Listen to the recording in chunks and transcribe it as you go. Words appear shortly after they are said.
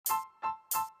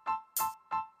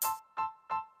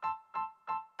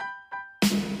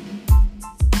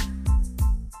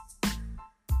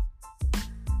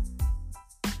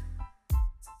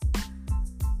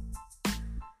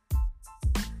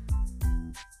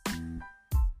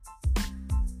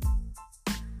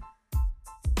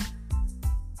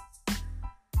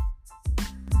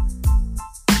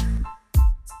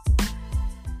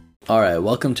All right,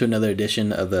 welcome to another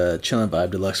edition of the Chillin Vibe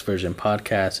Deluxe Version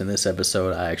podcast. In this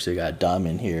episode, I actually got Dom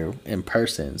in here in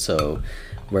person, so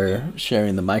we're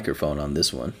sharing the microphone on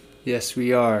this one. Yes,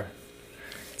 we are.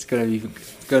 It's gonna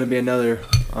be another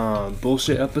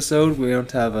bullshit episode. We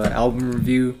don't have an album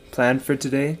review planned for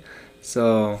today,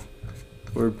 so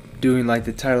we're doing like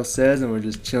the title says, and we're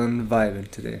just chilling and vibing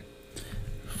today.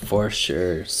 For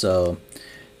sure. So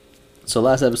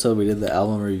last episode we did the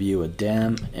album review of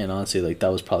Damn, and honestly, like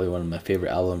that was probably one of my favorite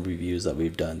album reviews that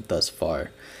we've done thus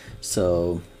far.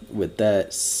 So with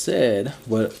that said,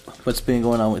 what's been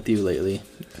going on with you lately?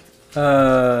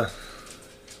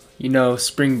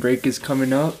 Spring break is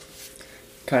coming up.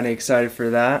 Kind of excited for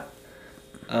that.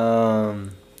 I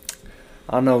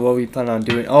don't know what we plan on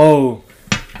doing. Oh,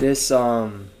 this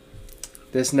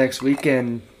next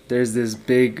weekend there's this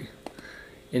big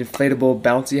inflatable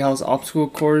bouncy house obstacle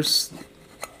course,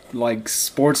 like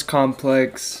sports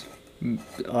complex,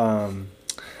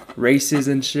 races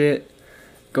and shit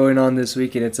going on this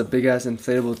weekend. It's a big ass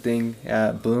inflatable thing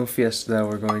at Balloon Fiesta that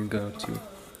we're going to go to.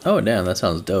 Oh damn, that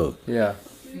sounds dope. Yeah.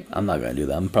 I'm not gonna do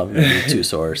that. I'm probably gonna be too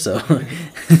sore. So,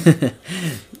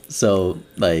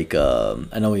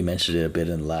 I know we mentioned it a bit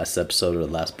in the last episode or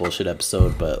the last bullshit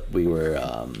episode, but we're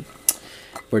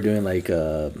doing like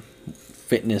a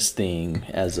fitness thing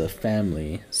as a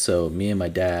family. So me and my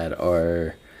dad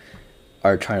are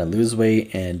trying to lose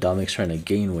weight, and Dominic's trying to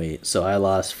gain weight. So I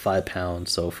lost 5 pounds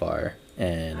so far,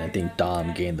 and I think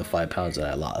Dom gained the 5 pounds that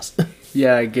I lost.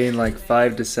 Yeah, I gained like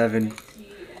 5 to 7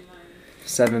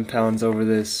 pounds over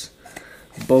this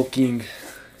bulking,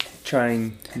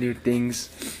 trying new things.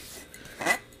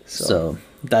 So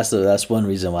that's one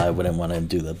reason why I wouldn't want to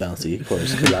do the bouncy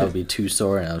course, because I would be too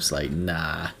sore, and I was like,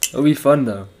 nah. It'll be fun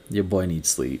though. Your boy needs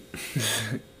sleep.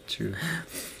 True.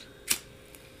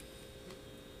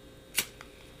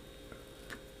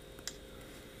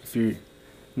 If you're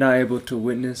not able to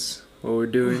witness what we're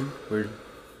doing, we're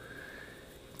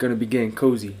gonna be getting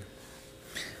cozy.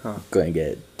 Going to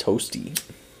get toasty.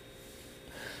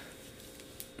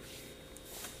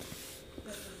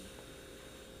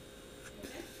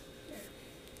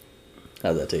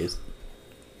 How's that taste?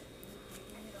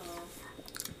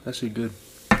 Actually good.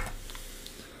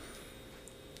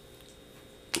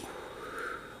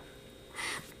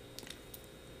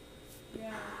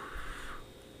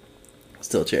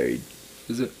 Still cherried.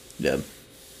 Is it? Yeah.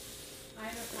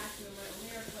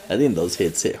 I think those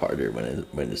hit harder when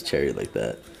it's cherry like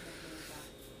that.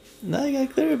 Now you gotta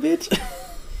clear it, bitch.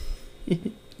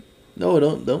 No,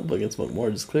 don't fucking smoke more.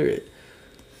 Just clear it.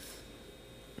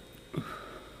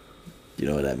 You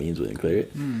know what that means when you clear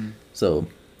it? So,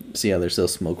 see how there's still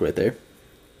smoke right there?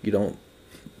 You don't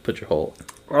put your whole...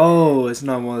 Oh, it's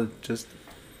not one just...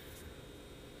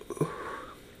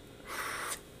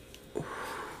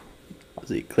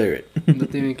 See, clear it.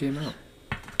 Nothing even came out.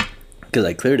 Because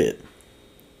I cleared it.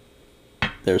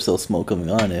 There was still smoke coming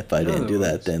on. If I didn't do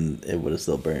that, then it would have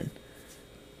still burned.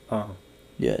 Oh.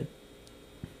 Yeah.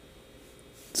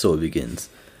 So it begins.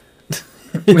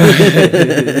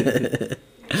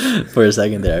 For a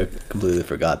second there, I completely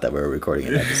forgot that we were recording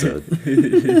an episode.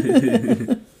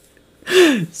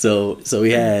 So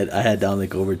I had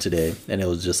Dominic over today, and it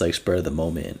was just like spur of the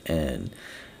moment, and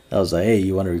I was like, "Hey,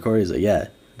 you want to record?" He's like, "Yeah."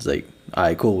 It's like, "All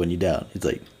right, cool. When you down?" He's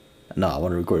like, "No, I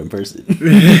want to record in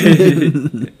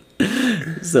person."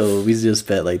 So we just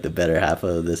spent like the better half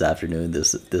of this afternoon,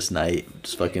 this night,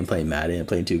 just fucking playing Madden and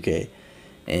playing 2K.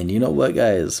 And you know what,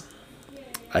 guys?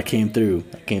 I came through.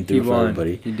 For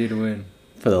everybody. You did win.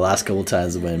 For the last couple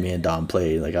times when me and Dom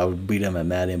played, like I would beat him at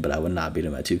Madden, but I would not beat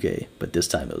him at 2K. But this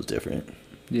time it was different.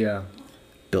 Yeah.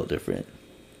 Built different.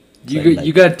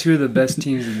 You got two of the best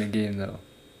teams in the game though.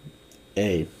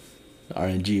 Hey,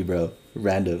 RNG, bro.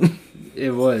 Random.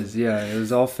 It was, yeah. It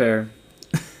was all fair.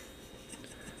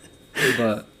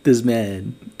 But this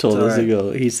man told us to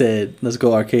go. He said, "Let's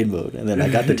go arcade mode," and then I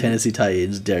got the Tennessee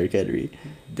Titans, Derrick Henry.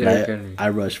 I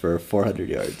rushed for 400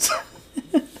 yards.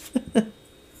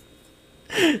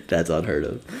 That's unheard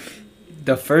of.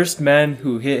 The first man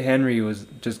who hit Henry was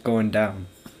just going down.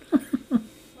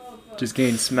 Just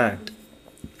getting smacked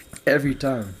every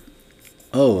time.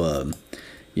 Oh,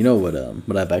 you know what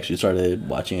I've actually started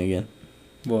watching again?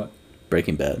 What?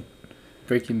 Breaking Bad.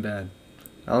 Breaking Bad.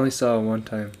 I only saw it one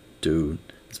time. Dude,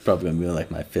 it's probably gonna be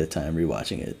like my 5th time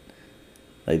rewatching it.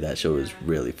 Like, that show is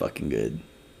really fucking good.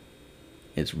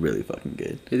 It's really fucking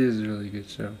good. It is a really good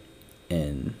show.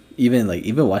 And even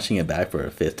watching it back for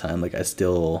a 5th time, like I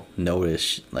still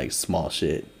notice like small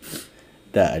shit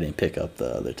that I didn't pick up the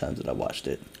other times that I watched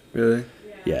it. Really?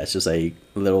 Yeah, it's just like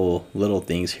little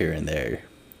things here and there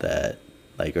that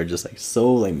like are just like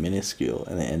so like minuscule,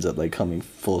 and it ends up like coming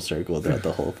full circle throughout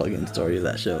the whole fucking story of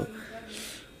that show.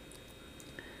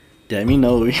 Damn, you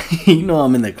know, you know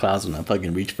I'm in the clouds when I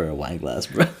fucking reach for a wine glass,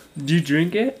 bro. Do you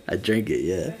drink it? I drink it,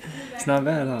 yeah. It's not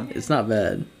bad, huh? It's not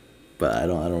bad, but I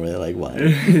don't really like wine.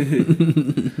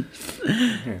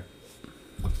 Here.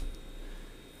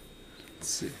 Let's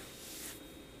see.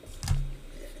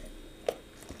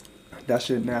 That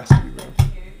shit nasty, bro.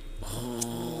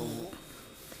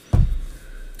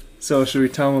 So should we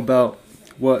tell them about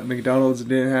what McDonald's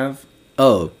didn't have?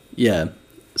 Oh, yeah.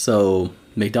 So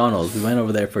McDonald's, we went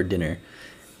over there for dinner,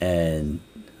 and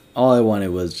all I wanted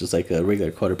was just like a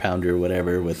regular quarter pounder or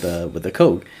whatever with a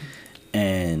Coke.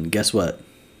 And guess what?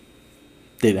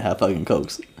 They didn't have fucking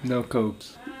Cokes. No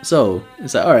Cokes. So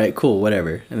it's like, all right, cool,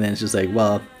 whatever. And then it's just like,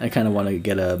 well, I kind of want to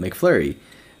get a McFlurry.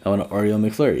 I want an Oreo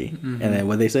McFlurry. Mm-hmm. And then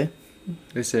what they say?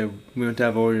 They said we don't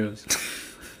have Oreos.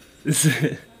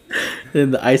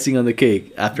 Then the icing on the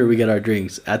cake, after we get our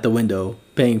drinks at the window,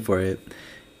 paying for it,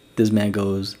 this man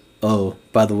goes, oh,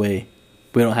 by the way,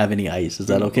 we don't have any ice. Is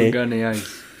that okay? We got any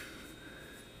ice.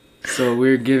 So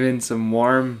we're given some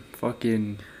warm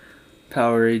fucking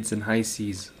Powerades and High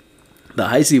Seas. The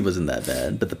High C wasn't that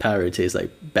bad, but the Powerade tastes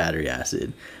like battery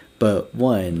acid. But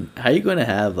one, how are you going to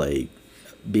have like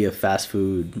be a fast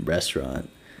food restaurant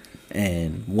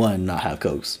and one, not have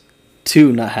Cokes,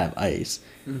 two, not have ice,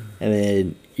 and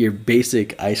then your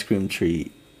basic ice cream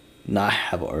treat not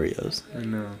have Oreos? I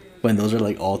know. When those are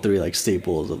like all three like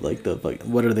staples of like the like,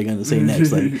 what are they gonna say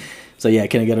next? Like, so yeah,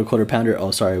 can I get a quarter pounder?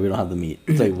 Oh, sorry, we don't have the meat.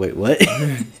 It's like, wait, what?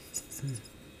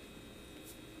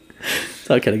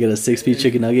 So can I get a 6-piece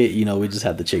chicken nugget? You know, we just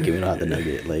have the chicken, we don't have the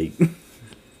nugget. Like,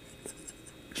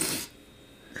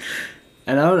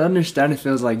 and I would understand if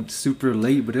it was like super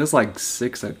late, but it was like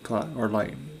 6 o'clock or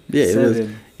like yeah,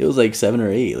 7. it was like 7 or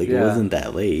 8. Like, Yeah. it wasn't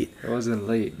that late. It wasn't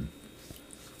late.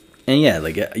 And yeah,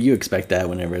 like you expect that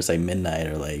whenever it's like midnight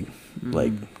or like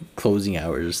closing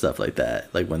hours or stuff like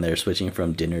that, like when they're switching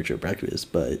from dinner to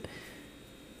breakfast. But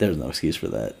there's no excuse for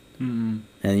that. And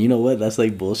you know what? That's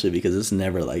like bullshit because it's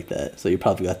never like that. So you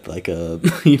probably got like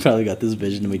you probably got this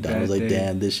vision of McDonald's like,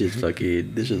 damn, this shit's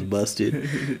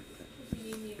busted.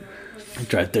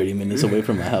 Drive 30 minutes away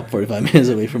from my house, 45 minutes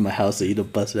away from my house to eat a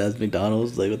busted ass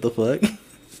McDonald's. Like, what the fuck?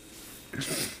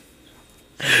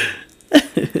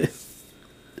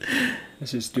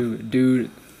 That's just stupid.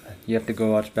 Dude, you have to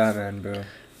go watch Batman, bro.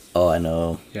 Oh, I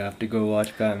know. You have to go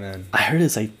watch Batman. I heard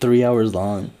it's like 3 hours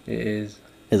long. It is.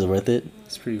 Is it worth it?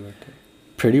 It's pretty worth it.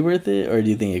 Pretty worth it? Or do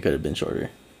you think it could have been shorter?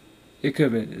 It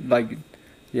could have been, like,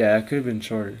 yeah, it could have been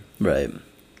shorter. Right.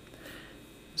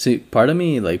 See, part of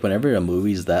me, like, whenever a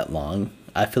movie's that long,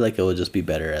 I feel like it would just be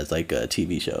better as, like, a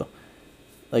TV show.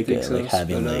 Like, like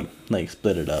having, like,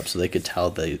 split it up so they could tell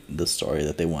the story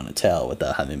that they want to tell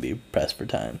without having to be pressed for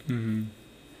time. Mm-hmm.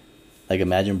 Like,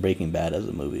 imagine Breaking Bad as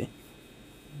a movie.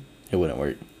 It wouldn't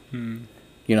work. Mm.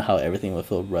 You know how everything would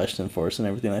feel rushed and forced and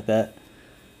everything like that?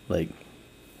 Like,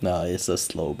 no, it's a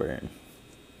slow burn.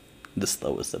 The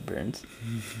slowest of burns.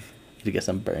 You get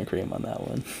some burn cream on that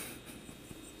one.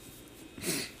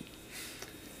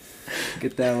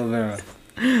 Get that aloe vera.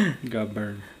 You got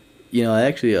burned. You know, I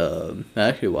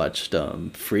actually watched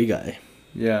Free Guy.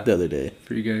 Yeah. The other day.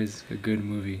 Free Guy's a good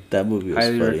movie. That movie was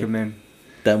highly funny. recommend.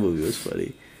 That movie was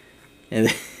funny. And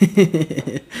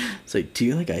it's like, do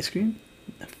you like ice cream?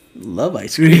 I love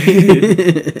ice cream. He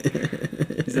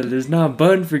said, "There's not a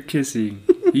button for kissing."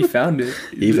 He found it.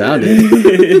 He found it.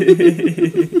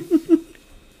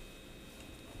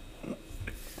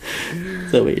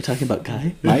 So wait, you're talking about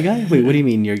Guy? My guy? Wait, what do you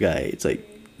mean your guy? It's like,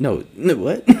 no,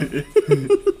 what?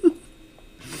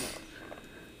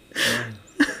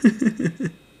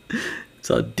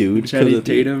 So dude, Channing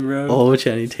Tatum, bro. Oh,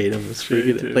 Channing Tatum was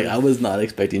freaking like I was not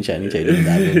expecting Channing Tatum in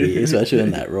that movie, especially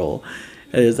in that role.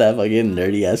 And it's that fucking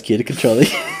nerdy ass kid controlling.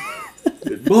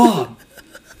 Mom,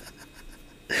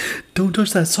 don't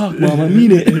touch that sock, Mom. I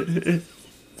mean it.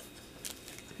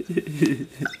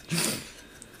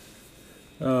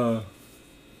 Oh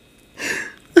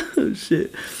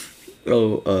shit.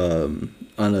 Oh,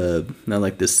 on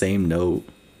like the same note,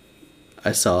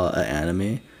 I saw an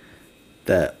anime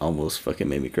that almost fucking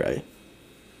made me cry.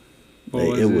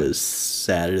 Like, it was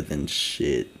sadder than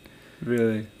shit.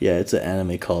 Really? Yeah, it's an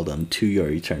anime called To Your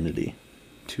Eternity.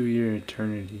 To Your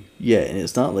Eternity. Yeah, and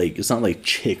it's not like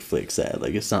chick flick sad.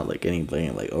 Like, it's not like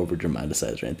anything like over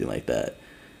dramatized or anything like that.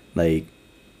 Like,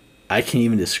 I can't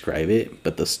even describe it,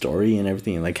 but the story and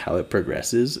everything and like how it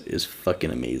progresses is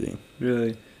fucking amazing.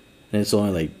 Really? And it's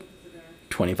only like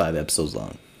 25 episodes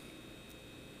long.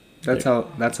 That's how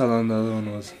long the other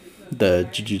one was. The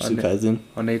Jujutsu Kaisen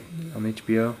on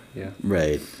HBO. Yeah.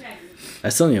 Right. I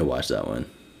still need to watch that one.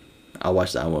 I'll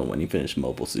watch that one when you finish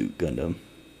Mobile Suit Gundam.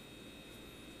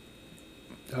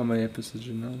 How many episodes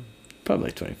you know? Probably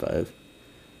like 25.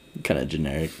 Kind of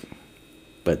generic.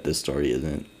 But the story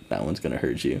isn't. That one's going to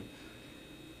hurt you.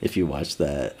 If you watch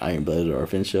that Iron Blooded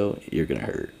Orphan show, you're going to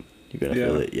hurt. You're going to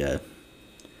feel it, yeah.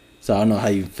 So I don't know how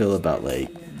you feel about, like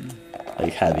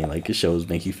having, like, shows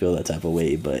make you feel that type of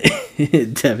way, but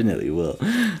it definitely will.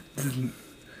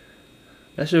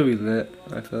 That should be lit,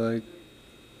 I feel like.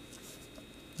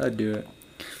 I'd do it.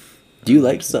 Do you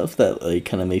like stuff that, like,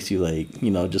 kind of makes you, like,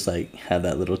 you know, just, like, have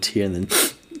that little tear and then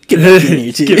get back in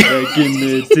your tear? Get back in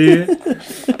there, tear.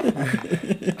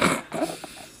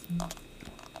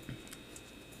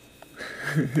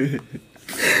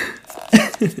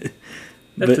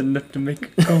 That's enough to make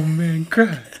a grown man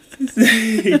cry.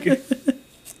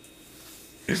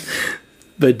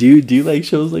 But do you like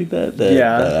shows like that?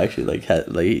 That actually, like,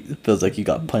 feels like you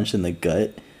got punched in the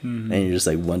gut, and you're just,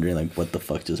 like, wondering, like, what the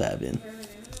fuck just happened?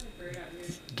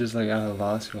 Just, like, out of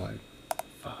lost, you're like,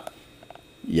 fuck.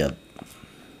 Yep.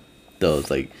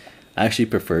 Those, like, I actually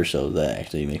prefer shows that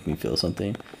actually make me feel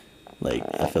something. Like,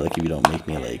 I feel like if you don't make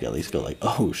me, like, at least go, like,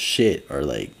 oh, shit, or,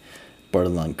 like,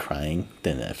 borderline crying,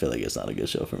 then I feel like it's not a good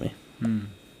show for me.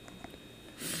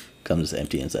 I'm just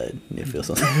empty inside. You need to feel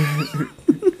something.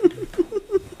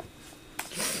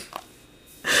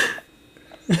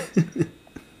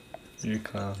 You're a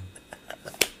clown.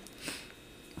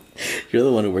 You're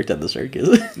the one who worked at the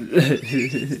circus.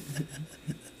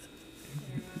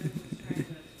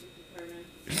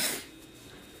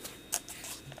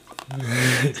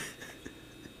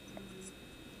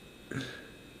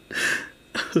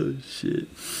 Oh shit.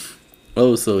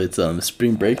 Oh, so it's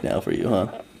spring break now for you, huh?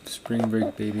 Spring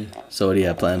break, baby. So what do you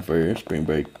have planned for spring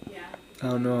break? I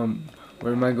don't know.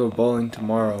 Where might go bowling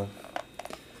tomorrow?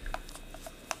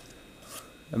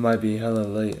 It might be hella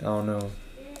late. I don't know.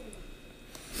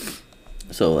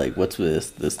 So, like, what's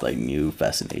with this like new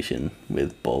fascination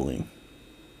with bowling?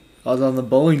 I was on the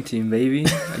bowling team, baby.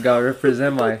 I gotta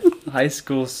represent my high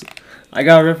school. I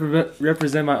gotta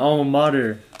represent my alma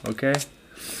mater. Okay.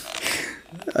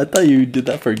 I thought you did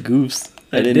that for goofs.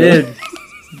 I did. Know.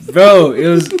 Bro, it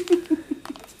was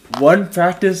one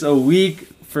practice a week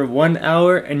for 1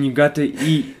 hour, and you got to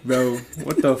eat, bro.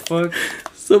 What the fuck?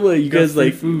 So what, you guys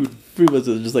like food? Food, was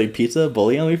it just like pizza,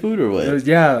 bowling alley food, or what? It was,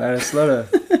 yeah, at a Slota.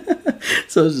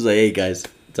 So it's just like, hey guys,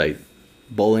 it's like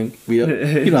bowling. You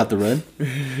don't have to run.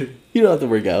 You don't have to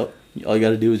work out. All you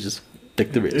gotta do is just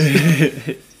pick the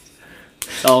wrist.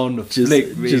 On the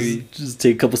flick, baby. Just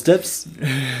take a couple steps.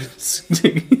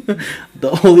 The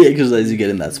only exercise you get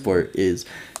in that sport is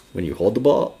when you hold the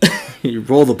ball, you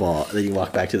roll the ball, and then you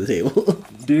walk back to the table.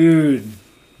 Dude,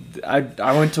 I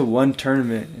went to one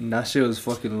tournament, and that shit was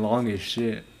fucking long as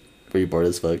shit. Were you bored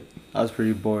as fuck? I was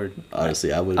pretty bored.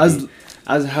 Honestly, I was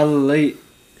hella late.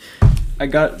 I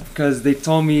got, because they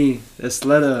told me they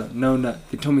told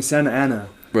me Santa Ana.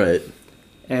 Right.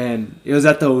 And it was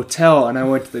at the hotel, and I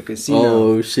went to the casino.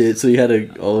 Oh shit! So you had to.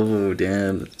 Oh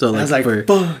damn! So like, I was like,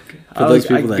 fuck. I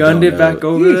gunned it back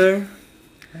over there.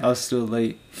 I was still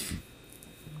late.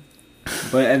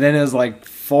 And then it was like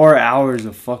 4 hours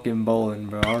of fucking bowling,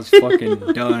 bro. I was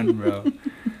fucking done, bro.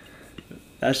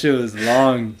 That shit was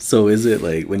long. So is it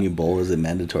like when you bowl, is it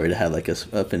mandatory to have like a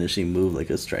finishing move, like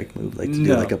a strike move, like to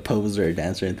do like a pose or a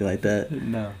dance or anything like that?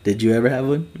 No. Did you ever have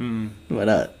one? Why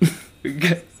not?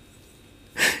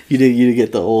 You didn't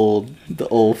get the old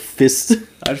fist.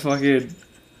 I'd fucking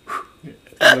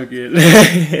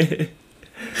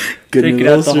Good take it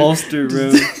out the holster,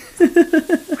 bro.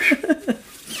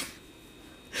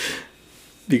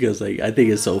 Because like I think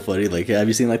it's so funny. Like, have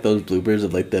you seen like those bloopers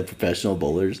of like the professional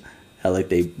bowlers? How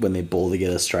like when they bowl, they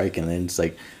get a strike, and then it's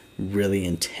like really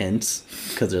intense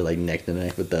because they're like neck to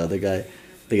neck with the other guy.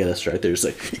 They get a strike, they're just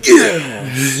like,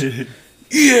 yeah,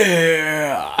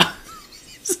 yeah.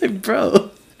 It's like,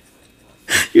 bro,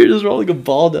 you're just rolling a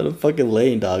ball down a fucking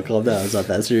lane, dog. Calm down. It's not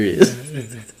that serious.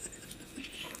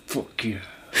 Fuck yeah.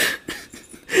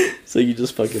 So you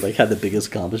just fucking like had the biggest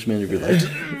accomplishment of your life.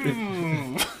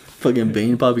 Fucking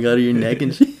vein popping out of your neck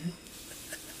and shit.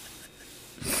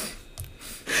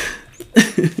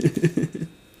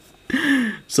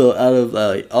 So out of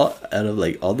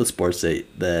all the sports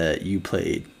that you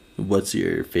played, what's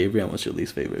your favorite and what's your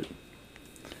least favorite?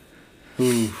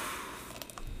 Ooh.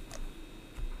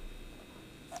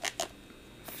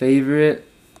 Favorite?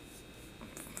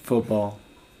 Football.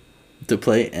 To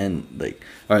play and like,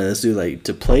 alright, let's do like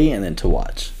to play and then to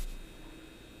watch.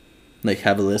 Like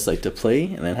have a list like to play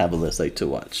and then have a list like to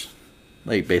watch.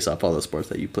 Like based off all the sports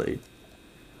that you played.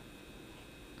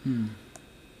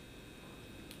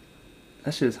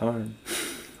 That shit's hard.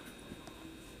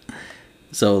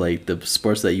 So like the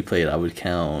sports that you played, I would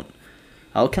count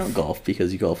golf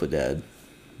because you golf with dad,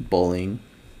 bowling,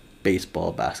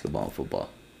 baseball, basketball, and football.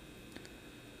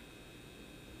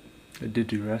 I did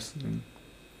do wrestling.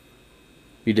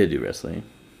 You did do wrestling.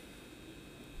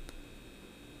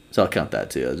 So I'll count that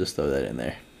too. I'll just throw that in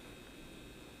there.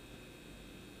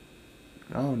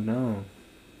 Oh no.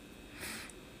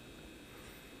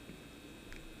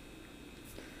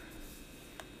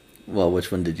 Well,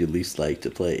 which one did you least like to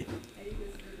play?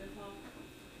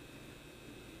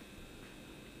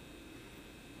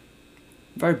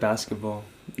 Probably basketball.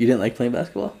 You didn't like playing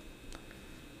basketball?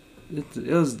 It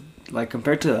was like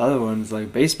compared to the other ones,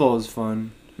 like baseball was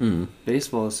fun. Mm.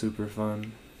 Baseball is super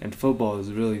fun, and football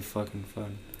is really fucking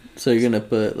fun. So you're gonna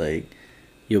put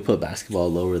you'll put basketball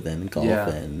lower than golf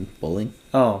and bowling?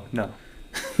 Oh no.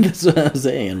 That's what I was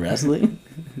saying. And wrestling.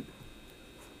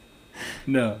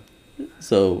 No.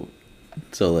 So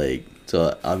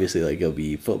obviously it'll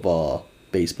be football,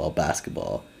 baseball,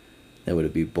 basketball. Then would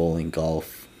it be bowling,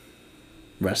 golf,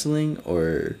 wrestling,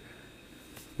 or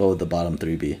what would the bottom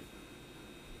three be?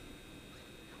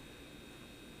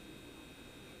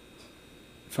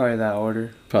 Probably that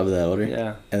order. Probably that order.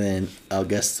 Yeah. And then I'll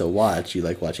guess to watch, you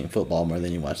like watching football more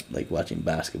than you watching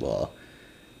basketball.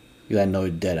 Because I know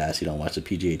dead ass you don't watch the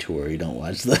PGA Tour, you don't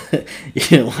watch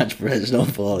professional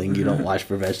bowling, you don't watch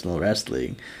professional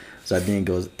wrestling. So I think it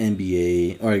goes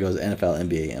NBA or it goes NFL,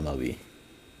 NBA, MLB.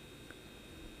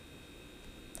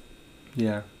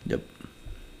 Yeah. Yep.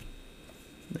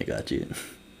 I got you.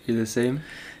 You're the same?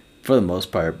 For the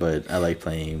most part, but I like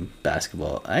playing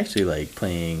basketball. I actually like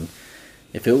playing,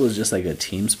 if it was just like a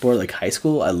team sport, like high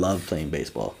school, I love playing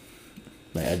baseball.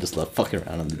 Like I just love fucking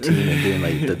around on the team and doing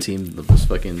like the team, the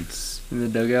fucking... In the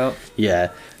dugout?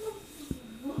 Yeah.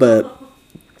 But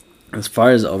as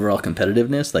far as overall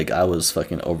competitiveness, like I was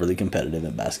fucking overly competitive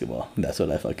in basketball. That's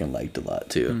what I fucking liked a lot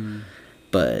too. Mm.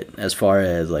 But as far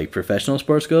as like professional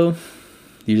sports go,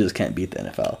 you just can't beat the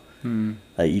NFL. Mm.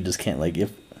 Like you just can't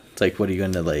if it's like what are you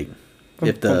going to like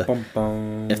if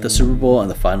the Super Bowl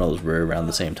and the finals were around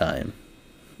the same time,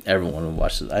 everyone would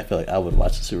watch it. I feel like I would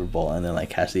watch the Super Bowl and then like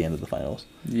catch the end of the finals.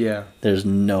 Yeah. There's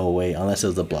no way unless it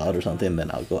was a blowout or something,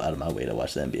 then I'll go out of my way to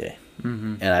watch the NBA.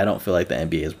 Mm-hmm. And I don't feel like the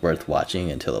NBA is worth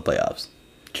watching until the playoffs.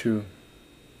 True.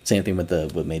 Same thing with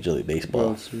Major League Baseball.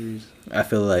 World Series. I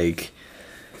feel like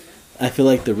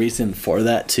the reason for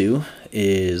that too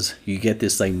is you get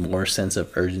this like more sense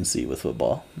of urgency with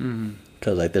football. Mm-hmm.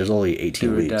 Cause like there's only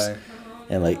 18 weeks, die.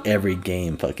 and like every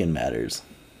game fucking matters.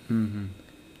 Mm-hmm.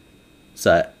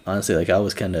 So honestly, like I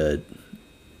was kind of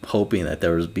hoping that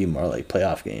there would be more like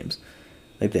playoff games.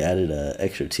 Like they added a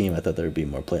extra team. I thought there would be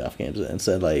more playoff games.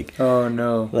 Instead, like oh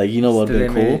no, like you know what would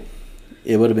have been cool?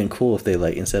 It would have been cool if they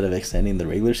like instead of extending the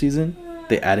regular season,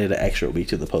 they added an extra week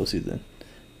to the postseason.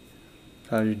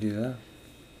 How did you do that?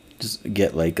 Just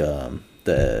get like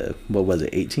the what was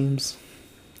it 8 teams?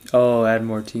 Oh, add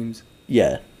more teams.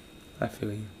 Yeah, I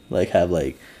feel you. like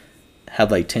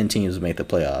have 10 teams make the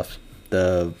playoffs.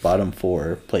 The bottom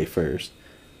 4 play first,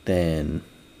 then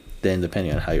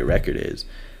depending on how your record is,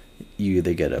 you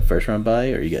either get a first round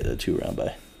bye or you get a 2-round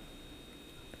bye.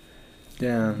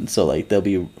 Damn. So like they'll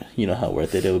be, you know how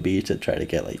worth it would be to try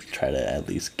to at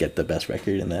least get the best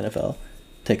record in the NFL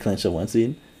to clinch a 1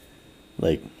 seed.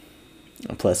 Like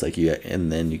plus like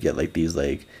and then you get like these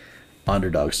like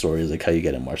underdog stories like how you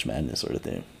get in March Madness sort of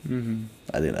thing. Mm-hmm.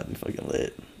 I think that'd be fucking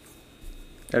lit.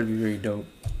 That'd be really dope.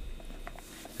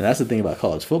 And that's the thing about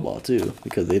college football too,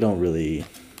 because they don't really.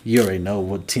 You already know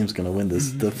what team's gonna win the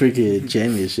freaking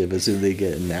championship as soon as they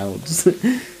get announced.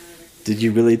 Did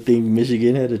you really think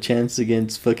Michigan had a chance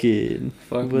against fucking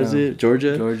Georgia?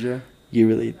 Georgia. You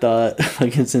really thought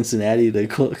fucking Cincinnati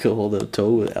could hold a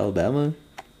toe with Alabama?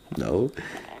 No.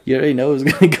 You already know it's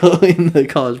gonna go in the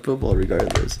college football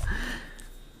regardless.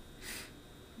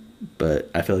 But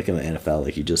I feel like in the NFL,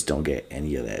 like you just don't get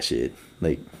any of that shit.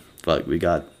 Like, fuck, we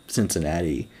got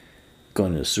Cincinnati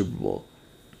going to the Super Bowl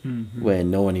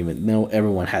when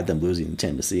everyone had them losing to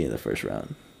Tennessee in the first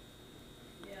round.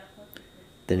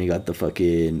 Then you got the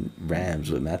fucking Rams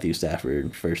with Matthew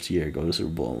Stafford first year go to Super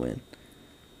Bowl and win.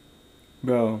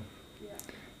 Bro,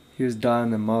 he was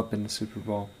dialing them up in the Super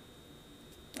Bowl.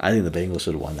 I think the Bengals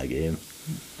should have won that game.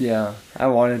 Yeah, I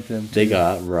wanted them to. They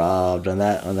got robbed on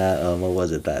that what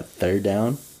was it, that third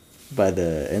down by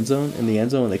the end zone? In the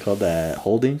end zone, they called that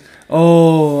holding.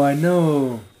 Oh, I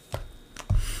know.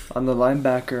 On the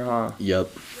linebacker, huh?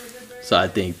 Yep. So I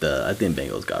think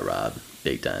Bengals got robbed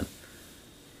big time.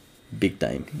 Big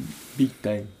time. Big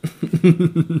time.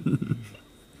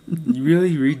 You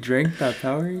really re-drank that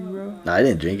Powerade, bro? No, I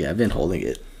didn't drink it. I've been holding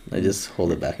it. I just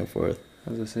hold it back and forth. I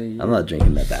was gonna say, I'm not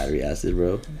drinking that battery acid,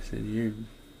 bro. I said, you're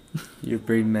a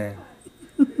brave man.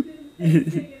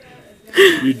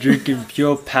 You're drinking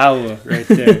pure power right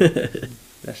there.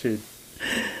 That shit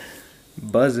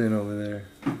buzzing over there.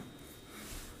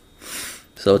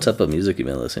 So what type of music you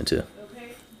been listening to?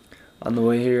 On the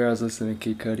way here, I was listening to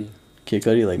Kid Cudi. Kid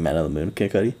Cudi, like Man on the Moon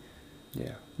Kid Cudi?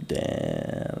 Yeah.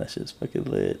 Damn, that shit's fucking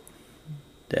lit.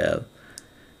 Damn.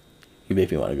 You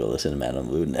make me want to go listen to Man on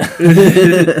the Moon now.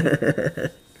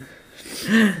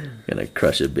 Gonna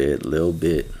crush a bit, little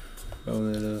bit.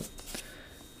 Roll it up.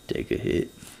 Take a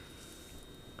hit.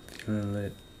 Feeling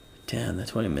lit. Damn, that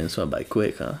 20 minutes went by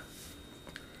quick, huh?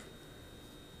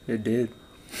 It did.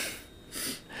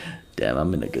 Damn,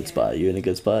 I'm in a good spot. You in a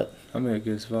good spot? I'm in a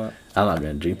good spot. I'm not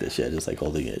gonna drink this shit, I just like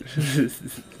holding it.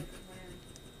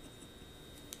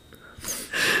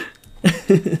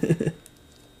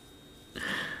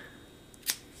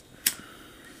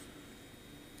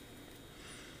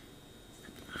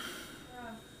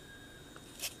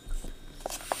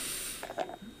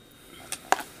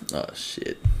 Oh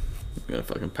shit. I'm gonna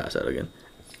fucking pass out again.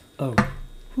 Oh.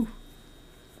 Whew.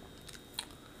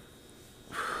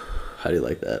 How do you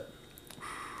like that?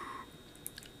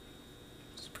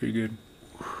 It's pretty good.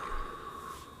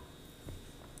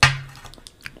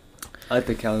 I like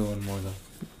the Cali one more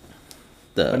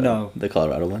though. No. The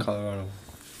Colorado one? Colorado.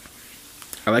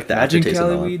 I like the Imagine aftertaste of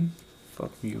Cali that one. weed.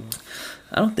 Fuck you.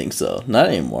 I don't think so. Not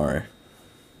anymore.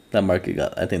 I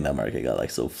think that market got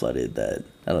like so flooded that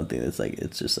I don't think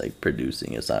it's just like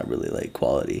producing. It's not really like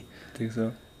quality. Think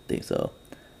so? Think so.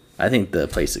 I think the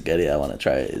place to get it I want to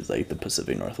try is like the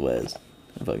Pacific Northwest.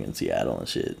 Fucking Seattle and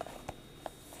shit.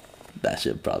 That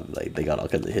shit probably, like, they got all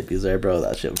kinds of hippies there, bro.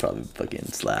 That shit would probably fucking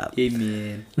slap.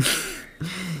 Amen.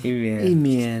 Amen.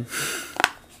 Amen.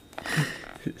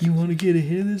 You want to get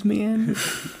ahead of this, man?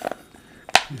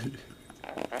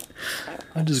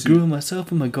 I just grew it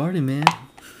myself in my garden, man.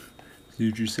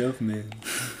 Suit yourself, man.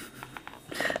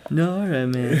 No, alright,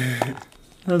 man.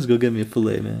 Let's go get me a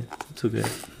fillet, man. It's okay.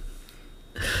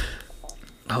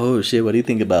 Oh, shit. What do you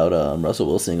think about Russell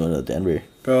Wilson going to Denver?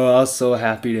 Bro, I was so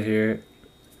happy to hear it.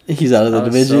 He's out of the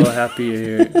division. I was so happy to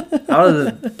hear it.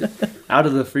 Out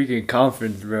of the freaking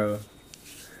conference, bro.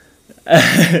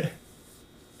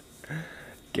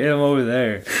 Get him over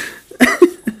there.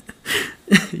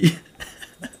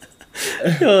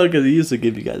 Yo, because he used to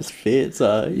give you guys fits. He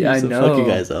used to fuck you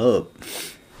guys up.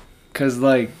 Because,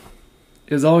 like,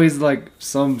 it was always, like,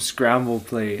 some scramble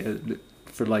play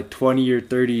for, like, 20 or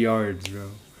 30 yards,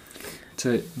 bro.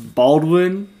 To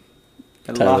Baldwin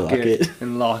and Lockett.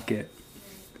 And Lockett.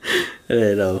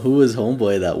 And who was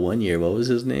homeboy that one year? What was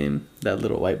his name? That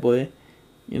little white boy?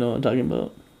 You know what I'm talking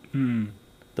about?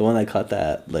 The one that caught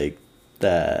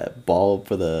that ball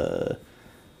for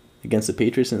against the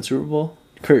Patriots in the Super Bowl?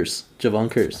 Javon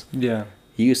Curse. Yeah.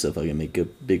 He used to fucking make good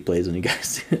big plays when you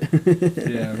guys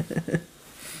Yeah.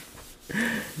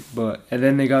 And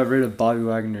then they got rid of Bobby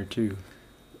Wagner too.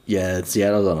 Yeah,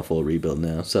 Seattle's on a full rebuild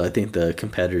now. So I think the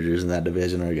competitors in that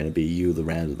division are going to be the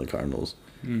Rams, and the Cardinals.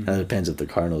 And it depends if the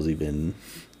Cardinals even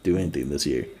do anything this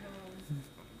year.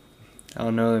 I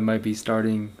don't know. They might be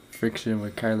starting friction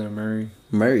with Kyler Murray.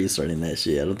 Murray's starting that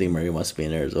shit. I don't think Murray wants to be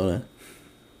in Arizona.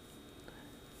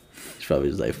 He's probably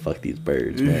just like, fuck these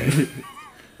birds, man.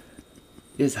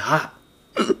 It's hot.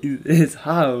 It's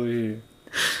hot over here.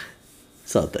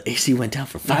 So the AC went down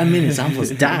for 5 minutes. I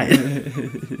almost died.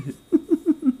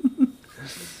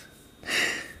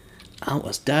 I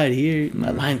almost died here. My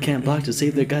line can't block to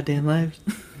save their goddamn lives.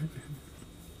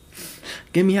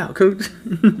 Get me out, coach.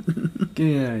 Get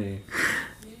me out of here.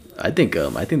 I think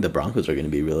the Broncos are going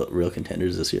to be real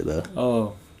contenders this year, though.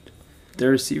 Oh, their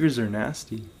receivers are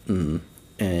nasty.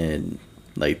 And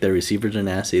like their receivers are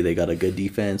nasty. They got a good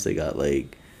defense. They got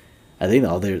like, I think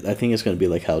it's going to be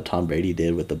like how Tom Brady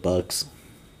did with the Bucks.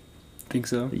 Think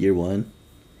so? Year one.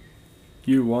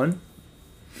 Year one.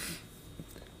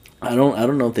 I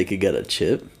don't know if they could get a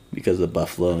chip because of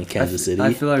Buffalo and Kansas City.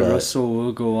 I feel like Russell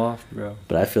will go off, bro.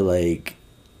 But I feel like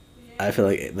the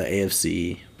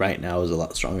AFC right now is a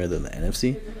lot stronger than the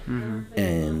NFC.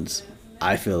 And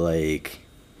I feel like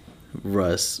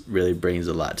Russ really brings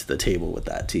a lot to the table with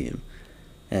that team.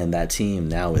 And that team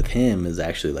now with him is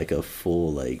actually like a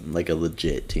full, like a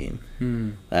legit team.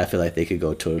 I feel like they could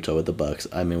go toe-to-toe with the Bucks.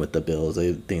 I mean, with the Bills.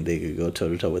 I think they could go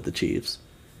toe-to-toe with the Chiefs.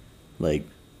 Like,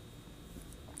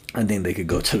 I think they could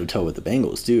go toe-to-toe with the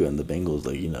Bengals, too. And the Bengals,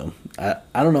 like, you know,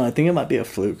 I don't know. I think it might be a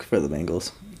fluke for the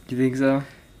Bengals. You think so?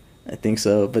 I think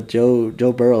so. But Joe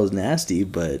Burrow is nasty,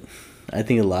 but I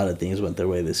think a lot of things went their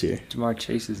way this year. Jamar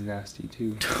Chase is nasty,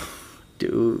 too.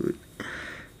 Dude.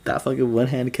 That fucking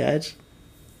one-hand catch.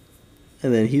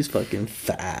 And then he's fucking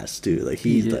fast, dude. Like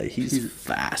he's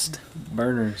fast.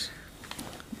 Burners.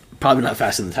 Probably not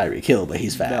faster than Tyreek Hill, but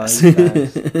he's fast. No,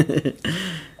 he's fast.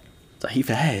 So he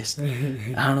fast. I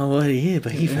don't know what he is,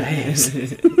 but he fast.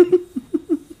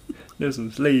 There's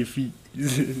some slave feet.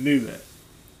 Knew that.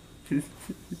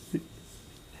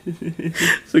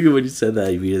 Look at when you said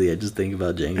that immediately. I just think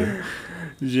about Django.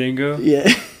 Django?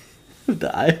 Yeah.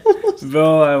 The eye holes.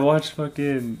 Bro, I watched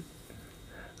fucking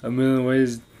A Million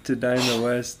Ways to Die in the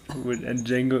West, and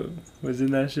Django was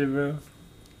in that shit, bro.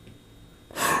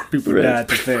 People Right. die at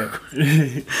the fair.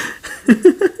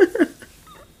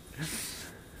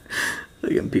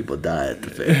 Fucking people die at the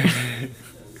fair.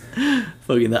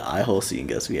 Fucking the eye hole scene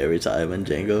gets me every time in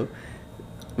Django.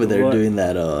 When they're What? doing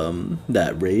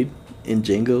that raid in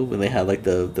Django, when they have like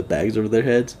the bags over their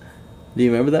heads. Do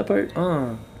you remember that part?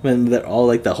 When they're all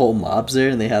like the whole mob's there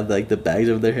and they have like the bags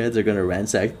over their heads, they're gonna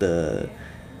ransack the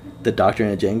doctor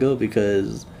in Django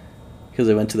because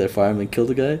they went to their farm and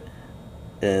killed a guy,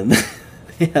 and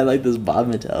they had like this mob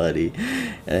mentality,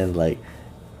 and like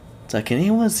it's like, can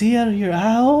anyone see out of your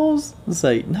eye holes? It's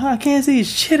like, no, I can't see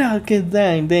shit out of this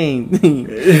dang thing.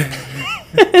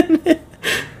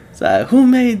 It's like, who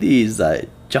made these? Like,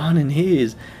 John and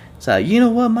his. It's like, you know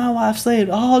what? My wife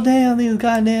slaved all day on these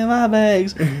goddamn eye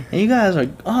bags, and you guys are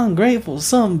ungrateful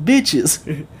some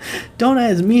bitches. Don't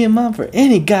ask me and mom for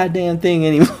any goddamn thing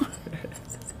anymore.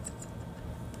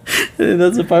 And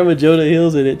that's the part with Jonah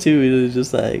Hill's in it too. It was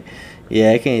just like,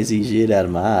 yeah, I can't see shit out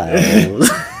of my eyeballs.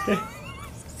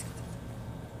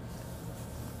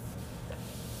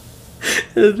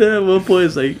 And then at one point,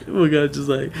 it's like, oh my god, just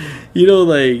like, you know,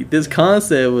 like, this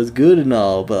concept was good and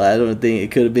all, but I don't think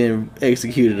it could have been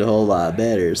executed a whole lot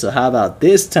better. So how about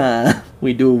this time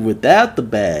we do it without the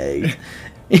bag,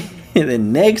 and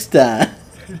then next time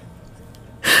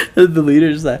the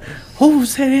leader's like, who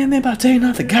said anything about taking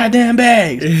off the goddamn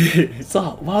bags?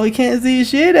 So why we can't see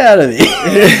shit out of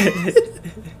it?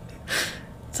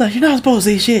 So you're not supposed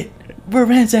to see shit. We're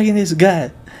ransacking this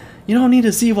guy. You don't need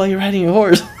to see while you're riding your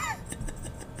horse.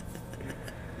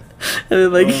 And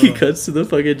then, like, he cuts to the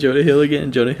fucking Jonah Hill again,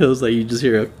 and Jonah Hill's like, you just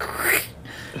hear a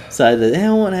so I said,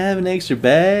 anyone want to have an extra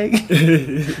bag?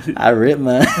 I ripped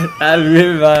mine. I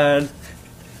ripped mine.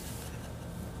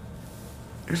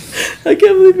 I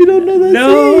can't believe you don't know that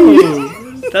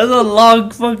scene. That's a long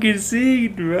fucking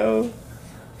scene, bro.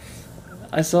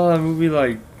 I saw that movie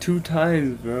like 2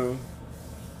 times, bro.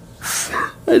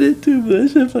 I did too, but that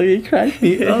shit fucking cracked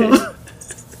me up.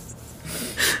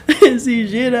 I can't see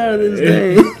shit out of this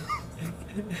thing.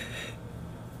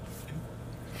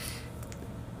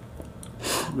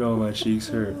 Bro, my cheeks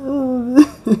hurt.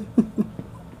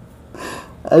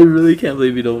 I really can't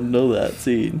believe you don't know that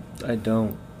scene. I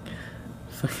don't.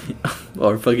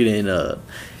 Or fucking in A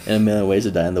Million Ways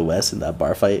to Die in the West in that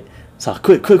bar fight. It's all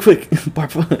quick. bar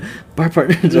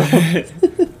partners.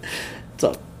 It's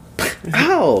all,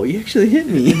 ow, you actually hit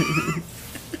me.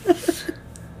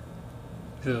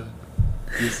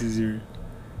 This is your.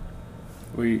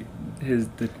 Wait,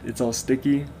 it's all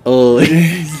sticky. Oh.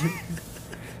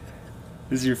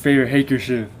 This is your favorite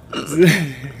handkerchief.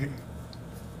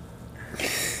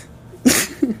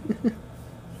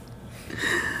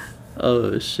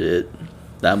 Oh shit,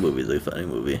 that movie's a funny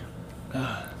movie.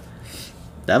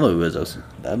 That movie was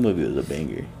a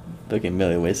banger. Fucking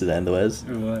Million Ways to Die in the West.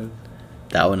 It was.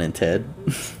 That one and Ted.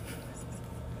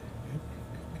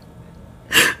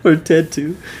 Or Ted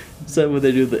 2. Is that when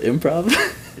they do the improv?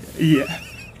 Yeah.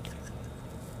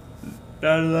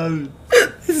 I love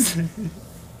it.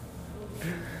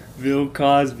 Bill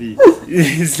Cosby.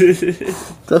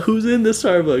 So who's in the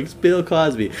Starbucks? Bill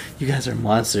Cosby. You guys are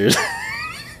monsters.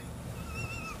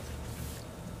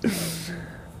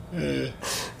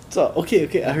 So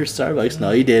okay, I heard Starbucks. No,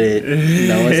 you did it.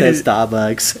 No one said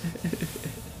Starbucks.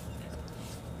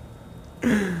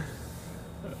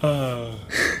 Oh,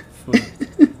 fuck.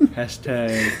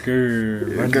 Hashtag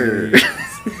grr.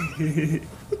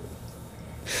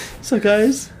 So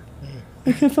guys,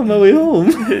 I can't find my way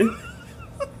home.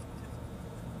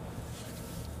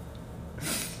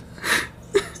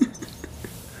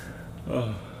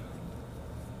 Oh.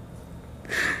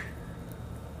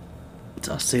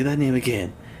 So I'll say that name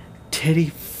again. Teddy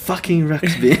fucking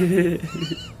Ruxpin.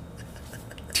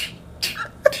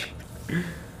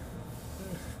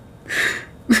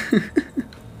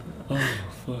 Oh,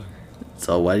 fuck.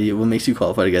 So what makes you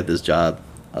qualify to get this job?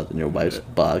 I was in your wife's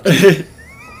box.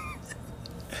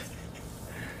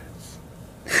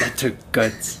 That took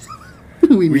guts.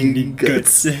 we need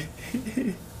guts.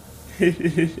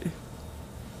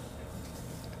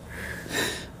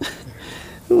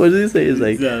 What did he say? It's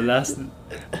like, last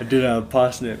I did it on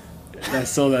Parsnip. that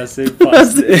sold that same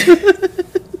pasta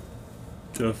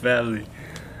to a family.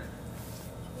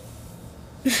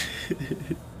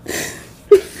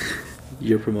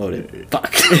 You're promoted.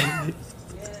 Fuck.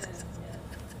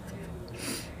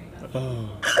 Oh.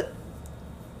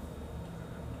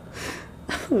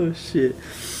 Oh shit.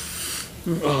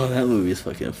 Oh, that movie is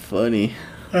fucking funny.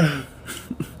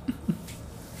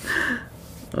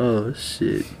 Oh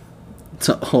shit.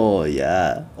 Oh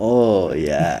yeah. Oh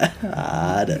yeah.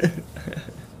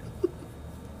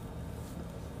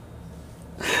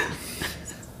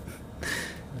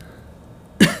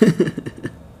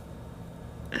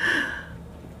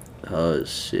 Oh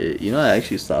shit. You know, I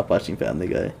actually stopped watching Family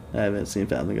Guy. I haven't seen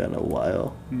Family Guy in a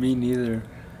while. Me neither.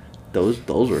 Those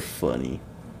were funny.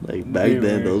 Like back They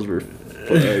then were. those were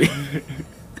funny.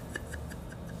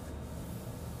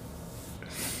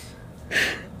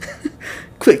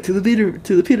 Quick to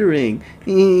the Peter ring.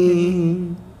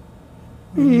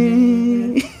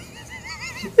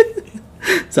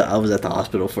 So I was at the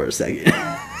hospital for a second.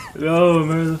 Oh,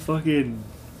 remember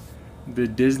the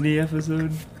Disney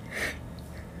episode?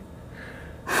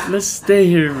 Let's stay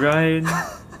here, Ryan.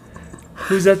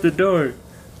 Who's at the door?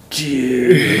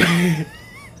 Dude.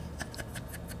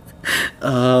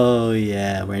 Oh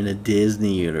yeah, we're in a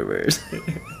Disney universe.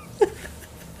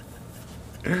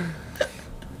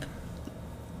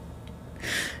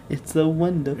 It's a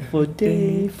wonderful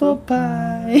day for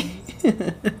pie.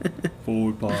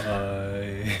 For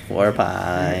pie. For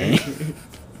pie.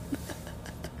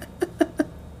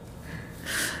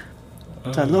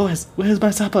 Lois, where's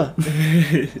my supper?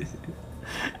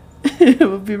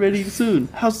 We'll be ready soon.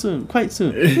 How soon? Quite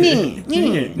soon. Like,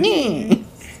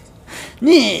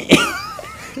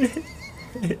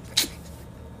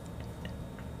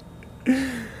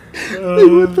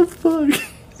 what the fuck?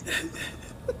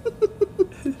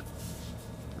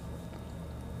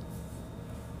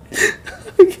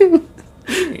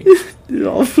 Dude,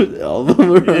 all of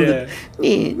them around.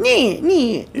 Yeah.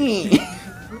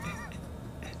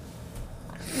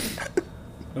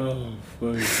 Oh,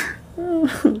 fuck.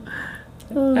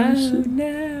 Oh, shit.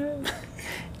 No.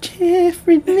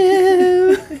 Jeffrey,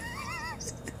 no.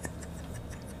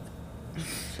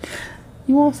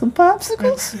 You want some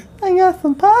popsicles? I got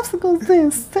some popsicles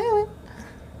in selling.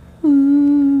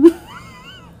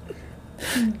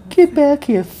 Get back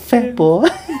here, fat boy.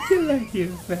 Get back here,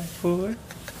 fat boy.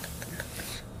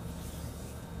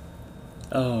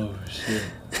 Oh, shit.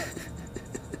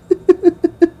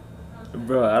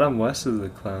 Bro, Adam West was a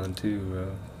clown too,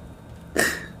 bro.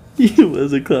 He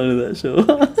was a clown in that show.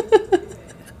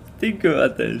 Think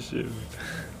about that shit, bro.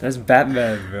 That's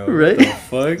Batman, bro. Right? What the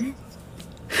fuck?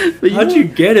 But How'd you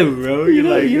get him, bro? You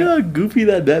know how goofy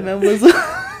that Batman was?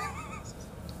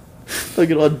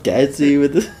 Fucking all dancing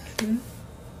with the...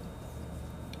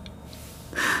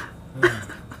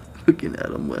 Fucking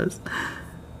Adam West.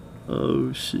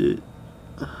 Oh, shit.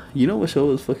 You know what show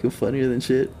was fucking funnier than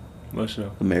shit? What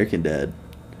show? American Dad.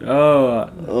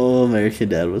 Oh, American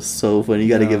Dad was so funny. You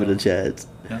gotta give it a chance.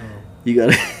 no. You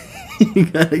gotta... You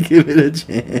gotta give it a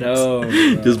chance. No,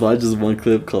 bro. Just watch this one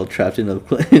clip called "Trapped in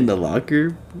the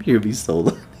Locker." You'll be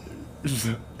so.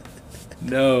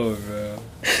 No, bro.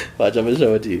 Watch, I'm gonna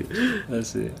show it to you.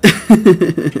 That's it.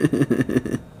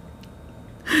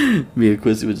 Me and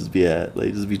Quincy would just be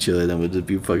just be chilling, and we'll just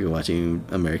be fucking watching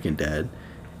American Dad,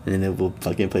 and then we'll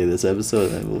fucking play this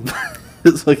episode, and we'll.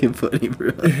 It's fucking funny,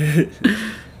 bro.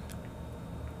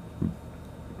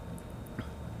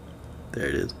 There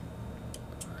it is.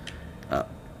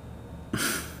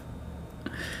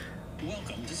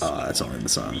 Oh, that's only the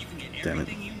song. Damn it.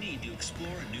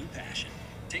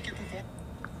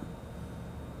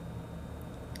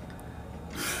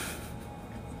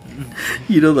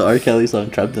 You know the R. Kelly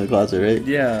song "Trapped in the Closet," right?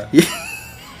 Yeah.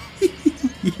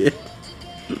 Yeah.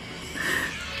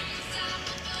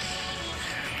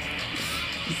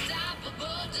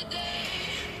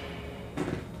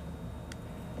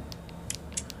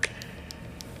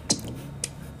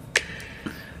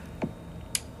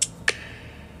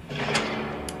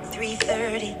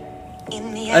 3:30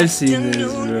 in the I've seen this,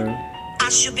 afternoon. bro. I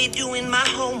should be doing my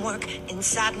homework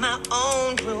inside my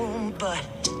own room, but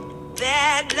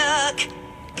bad luck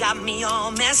got me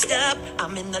all messed up.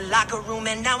 I'm in the locker room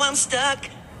and now I'm stuck.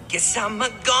 Guess I'm a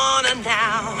goner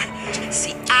now.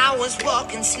 See, I was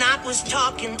walking, snot was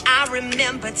talking. I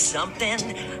remembered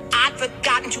something. I'd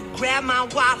forgotten to grab my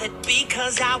wallet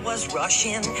because I was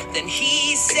rushing. Then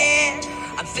he said,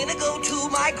 I'm finna go to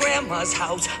my grandma's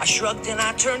house. I shrugged and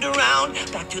I turned around,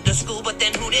 back to the school, but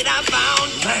then who did I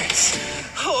found? Lance.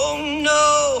 Oh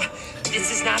no, This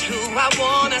is not who I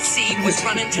wanna see. Was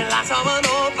running till I saw an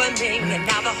opening, and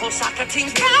now the whole soccer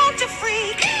team's bound to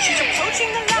freak. She's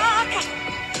approaching the locker.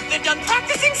 They're done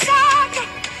practicing soccer.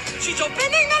 She's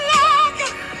opening the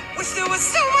locker. Wish there was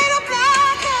some way to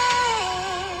block her.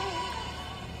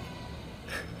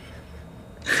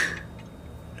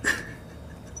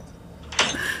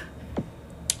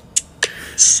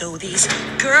 So these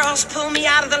girls pull me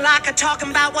out of the locker talking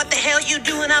about what the hell you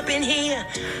doing up in here.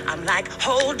 I'm like,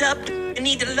 hold up, you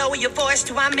need to lower your voice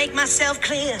till I make myself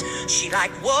clear. She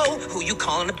like, whoa, who you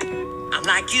calling a I'm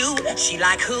like you. She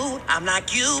like who? I'm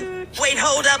like you. Wait,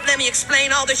 hold up, let me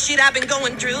explain all the shit I've been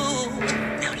going through.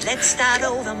 Now let's start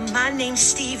over. My name's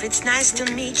Steve, it's nice to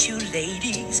meet you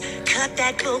ladies. Cut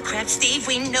that bullcrap, Steve,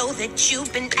 we know that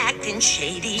you've been acting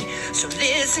shady. So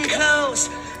listen close,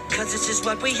 cause this is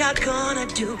what we are gonna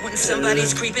do. When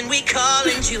somebody's creeping, we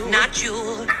calling you, not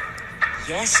Jewel.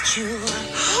 Yes, Jewel.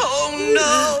 Oh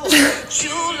no,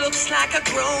 Jewel looks like a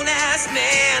grown-ass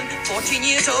man, 14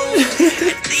 years old,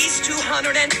 at least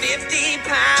 250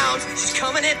 pounds. She's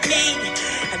coming at me,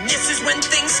 and this is when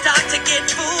things start to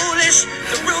get foolish.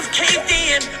 The roof caved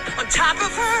in on top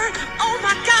of her. Oh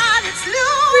my God, it's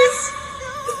Louis.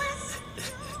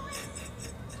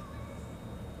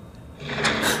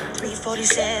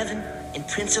 347 in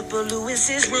Principal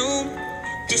Lewis's room.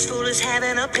 This fool is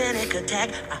having a panic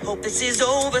attack. I hope this is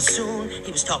over soon.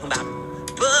 He was talking about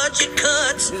budget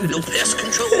cuts, no pest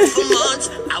control for months.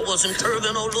 I wasn't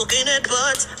curving or looking at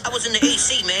butts. I was in the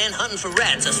AC, man, hunting for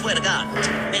rats, I swear to God.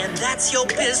 Man, that's your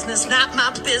business, not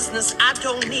my business. I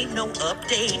don't need no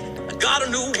update. I got a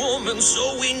new woman,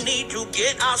 so we need to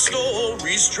get our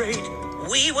story straight.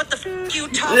 We, what the f*** you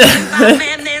talking about,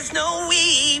 man? There's no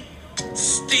we.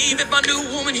 Steve, if my new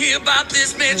woman hear about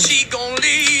this, man, she gon'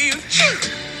 leave.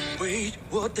 Wait,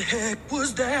 what the heck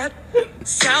was that?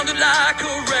 Sounded like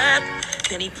a rat.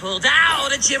 Then he pulled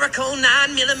out a Jericho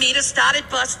 9mm, started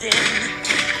busting.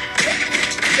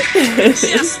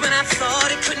 Just when I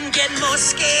thought it couldn't get more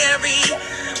scary,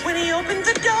 when he opened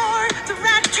the door, the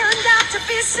rat turned out to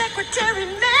be Secretary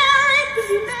Mary.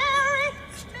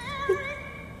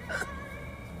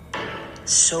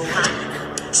 So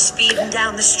I'm speeding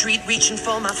down the street, reaching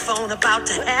for my phone, about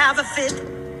to have a fit.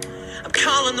 I'm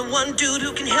calling the one dude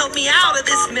who can help me out of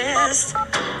this mess.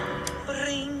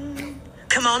 Ring.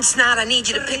 Come on, Snot, I need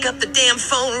you to pick up the damn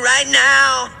phone right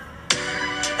now.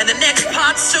 And the next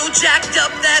part's so jacked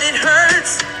up that it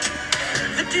hurts.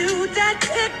 The dude that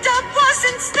picked up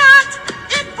wasn't Snot,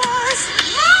 it was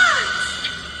Mars.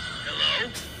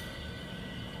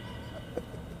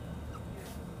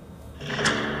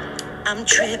 I'm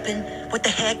tripping, what the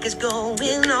heck is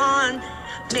going on?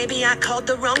 Maybe I called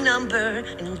the wrong number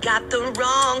and got the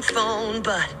wrong phone,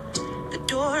 but the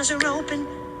doors are open,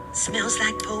 smells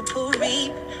like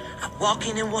potpourri. I walk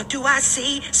in and what do I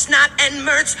see? Snot and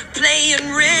Mertz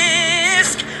playing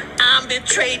Risk. I'm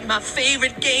betrayed, my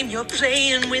favorite game, you're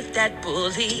playing with that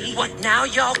bully. What now,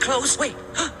 y'all close? Wait,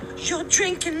 you're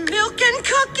drinking milk and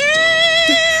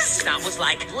cookies? Snot was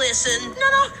like, listen,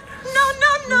 no,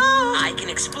 I can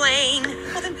explain.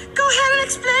 Well then, go ahead and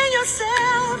explain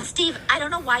yourself. Steve, I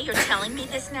don't know why you're telling me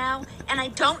this now, and I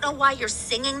don't know why you're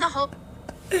singing the whole...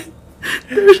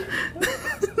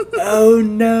 Oh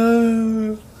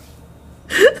no.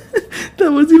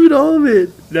 That wasn't even all of it.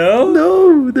 No?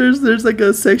 No, there's like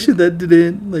a section that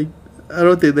didn't, like, I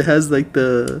don't think it has like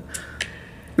the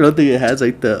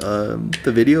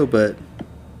video, but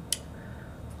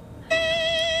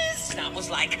Snot was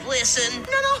like, listen,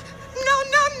 no,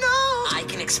 I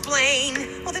can explain.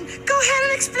 Well then, go ahead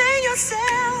and explain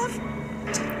yourself.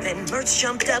 Then Mertz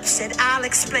jumped up, said, I'll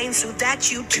explain so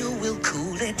that you two will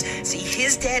cool it. See,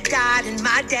 his dad died and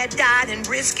my dad died, and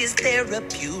Risk is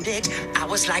therapeutic. I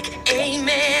was like,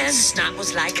 amen. Snot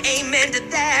was like, amen to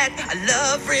that. I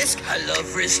love Risk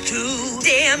too.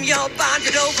 Damn, y'all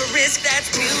bonded over Risk,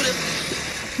 that's beautiful.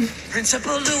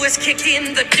 Principal Lewis kicked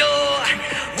in the door,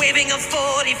 waving a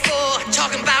 44,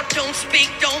 talking about don't speak,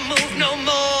 don't move no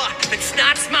more. But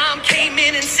Snot's mom came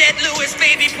in and said, Lewis,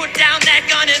 baby, put down that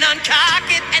gun and uncock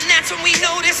it. And that's when we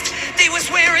noticed they was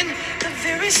wearing the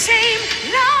very same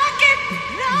locket.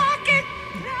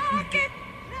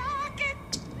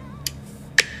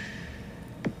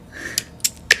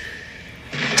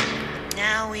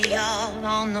 Now we all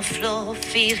on the floor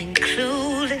feeling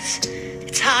clueless.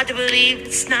 It's hard to believe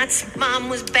that Snot's mom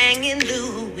was banging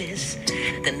Lewis.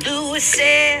 Then Lewis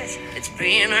says, it's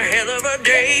been a hell of a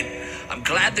day. I'm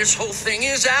glad this whole thing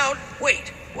is out.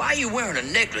 Wait, why are you wearing a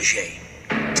negligee?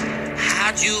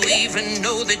 How'd you even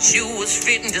know that you was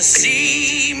fitting to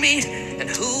see me? And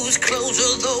whose clothes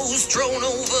are those thrown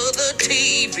over the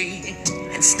TV?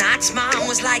 And And Snot's mom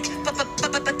was like,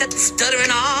 stuttering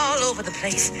all over the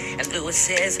place. And Louis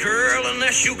says, girl,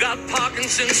 unless you got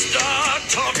Parkinson's, start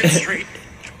talking straight.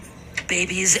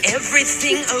 Baby, is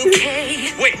everything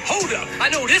okay? Wait, hold up. I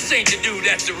know this ain't the dude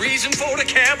that's the reason for the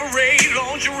cabaret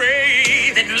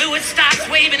lingerie. Then Louis starts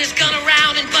waving his gun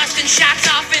around and busting shots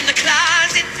off in the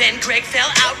closet. Then Greg fell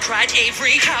out, cried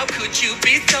Avery, how could you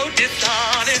be so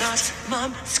dishonest? Snot's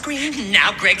mom screamed.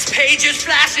 Now Greg's pager's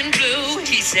flashing blue.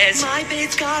 He says, my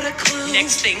babe's got a clue.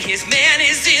 Next thing, his man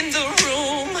is in the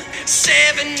room.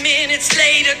 7 minutes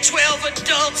later, 12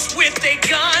 adults with their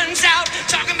guns out,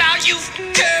 talking about you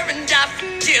her and I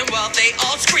him while they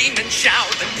all scream and shout.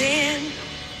 But then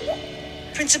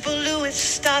Principal Louis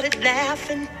started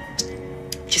laughing,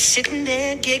 just sitting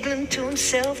there giggling to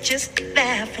himself, just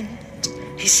laughing.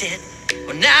 He said,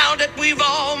 well, now that we've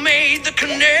all made the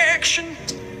connection,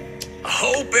 I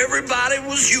hope everybody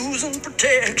was using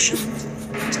protection.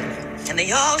 And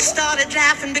they all started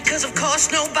laughing because of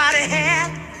course nobody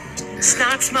had.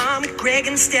 Snot's mom, Greg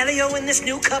and Stelio, and this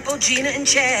new couple, Gina and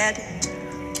Chad.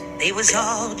 They was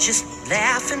all just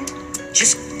laughing,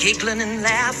 just giggling and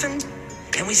laughing,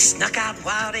 and we snuck out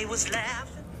while they was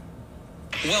laughing.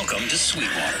 Welcome to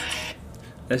Sweetwater.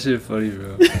 That shit funny,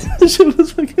 bro. That shit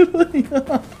was fucking funny.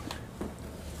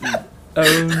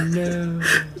 Oh no.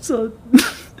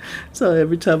 So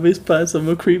every time we spot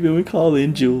someone creepy, we call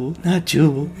in Jewel. Not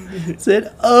Jewel.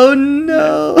 Said, oh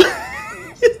no.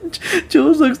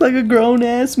 Jules looks like a grown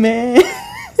ass man.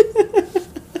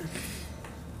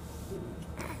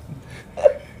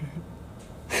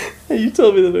 You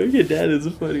told me the American Dad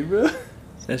isn't funny, bro.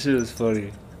 That shit was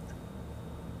funny.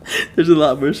 There's a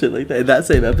lot more shit like that. In that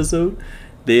same episode,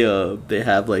 they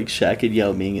have like Shaq and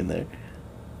Yao Ming in there,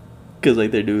 cause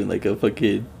like they're doing like a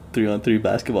fucking 3-on-3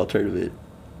 basketball tournament,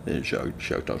 and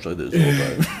Shaq talks like this all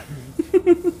the time.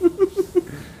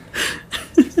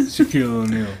 Shaquille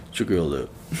O'Neal. Shaquille O'Neal.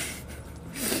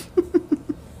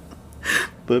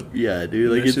 But yeah,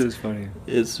 dude, like that shit was funny.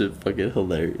 It's just fucking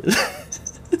hilarious.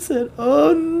 It said,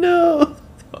 "Oh no,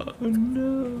 oh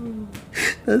no,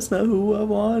 that's not who I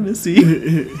want to see."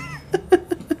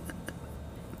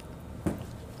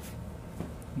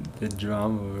 The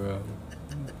drama, bro.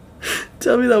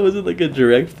 Tell me that wasn't like a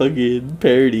direct fucking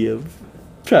parody of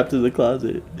Trapped in the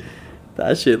Closet.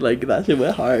 That shit went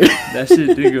hard. That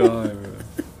shit did go hard, bro.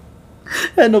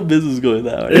 I had no business going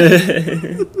that hard.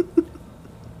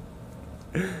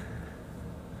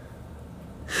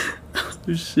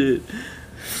 Oh shit.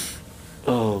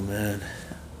 Oh man.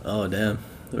 Oh damn.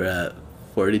 We're at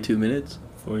 42 minutes.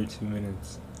 42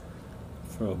 minutes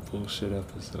for a bullshit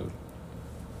episode.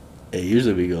 Hey,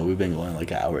 usually we've been going like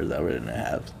an hour and a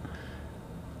half.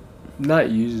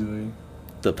 Not usually.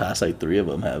 The past like 3 of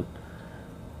them have.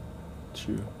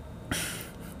 True.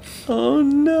 Oh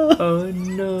no. Oh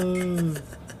no.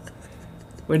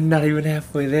 We're not even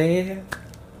halfway there.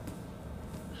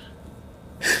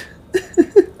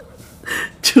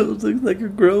 Jules looks like a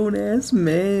grown ass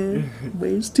man.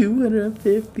 Weighs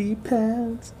 250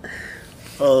 pounds.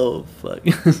 Oh fuck.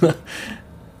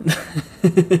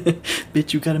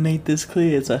 Bitch, you gotta make this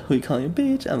clear. It's like, who you calling a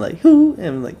bitch? I'm like, who? And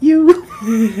I'm like, you.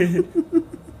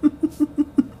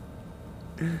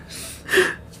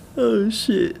 Oh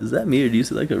shit. Is that me or do you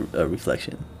see like a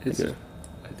reflection? It's, like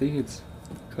I think it's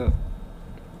cup.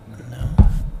 No.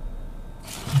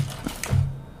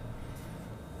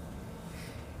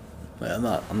 Wait, I'm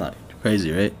not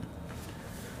crazy, right?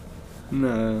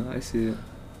 No, I see it.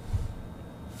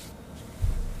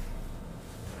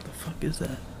 What the fuck is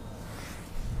that?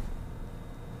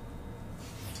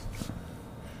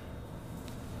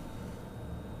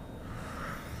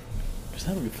 Where's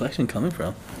that reflection coming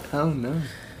from? I don't know.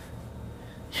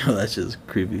 Yo, that's just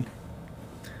creepy.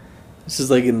 This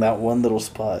is like in that one little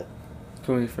spot.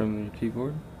 Coming from your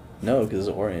keyboard? No, because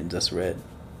it's orange. That's red.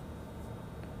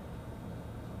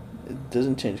 It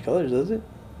doesn't change colors, does it?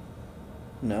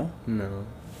 No? No.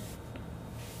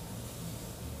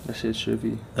 That shit's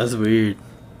trippy. That's weird.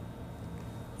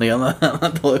 Like, I'm not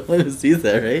the only one who sees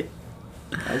that, right?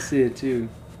 I see it too.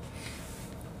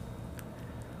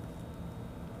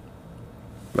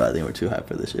 Bro, I think we're too high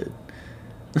for this shit.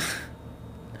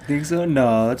 Think so?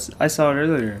 No, I saw it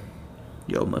earlier.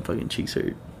 Yo, my fucking cheeks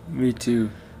hurt. Me too.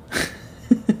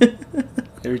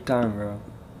 Every time, bro.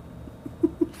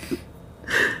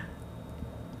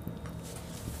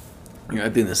 I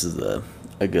think this is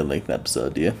a good length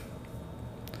episode, do you?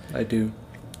 I do.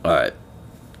 Alright.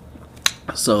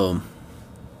 So,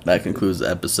 that concludes the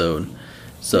episode.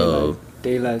 So,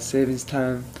 Daylight savings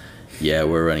time. yeah,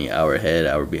 we're running an hour ahead,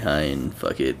 hour behind.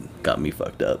 Fuck it. Got me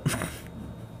fucked up.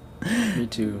 Me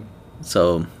too.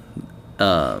 So,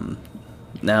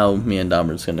 now me and Dom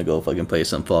are just gonna go fucking play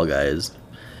some Fall Guys.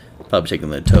 Probably taking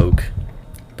the toke,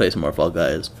 play some more Fall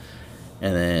Guys,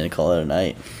 and then call it a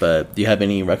night. But do you have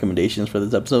any recommendations for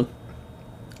this episode?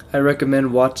 I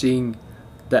recommend watching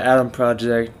The Adam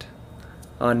Project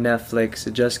on Netflix.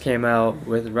 It just came out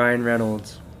with Ryan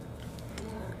Reynolds.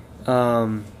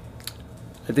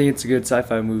 I think it's a good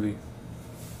sci-fi movie.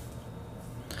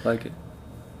 Like it.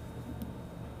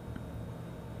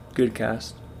 Good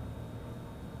cast.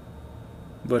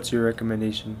 What's your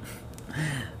recommendation?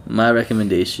 My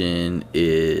recommendation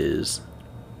is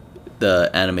the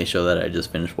anime show that I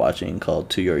just finished watching called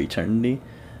To Your Eternity.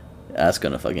 That's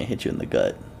gonna fucking hit you in the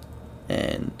gut.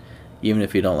 And even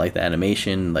if you don't like the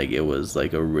animation, like it was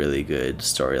like a really good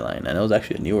storyline. And it was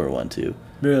actually a newer one too.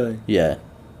 Really? Yeah.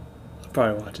 I'll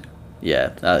probably watch it.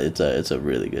 Yeah, it's a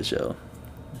really good show.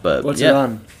 But What's yeah, it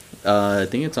on? I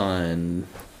think it's on.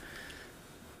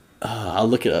 I'll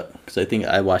look it up because I think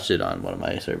I watched it on one of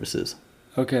my services.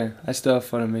 Okay, I still have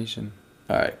Funimation.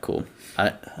 All right, cool.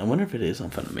 I wonder if it is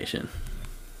on Funimation.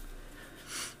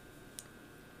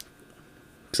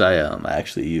 Because I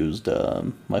actually used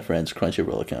my friend's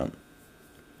Crunchyroll account.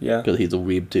 Yeah. Because he's a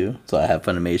weeb too. So I have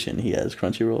Funimation. He has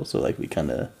Crunchyroll. So like we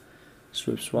kind of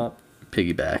Swap.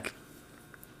 piggyback.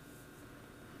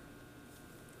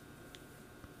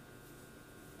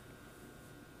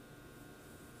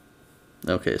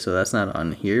 Okay, so that's not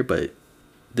on here, but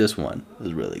this one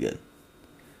is really good.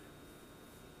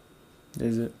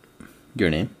 Is it?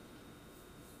 Your Name.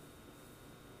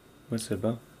 What's it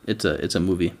about? It's a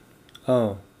movie.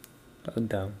 Oh, I'm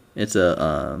down. It's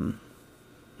a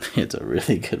it's a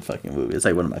really good fucking movie. It's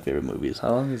like one of my favorite movies. How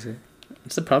long is it?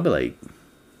 It's probably like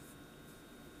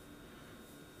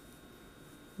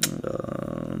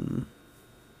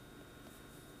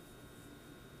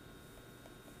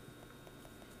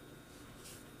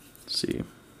let's see.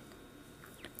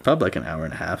 Probably like an hour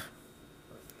and a half.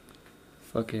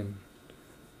 Fucking.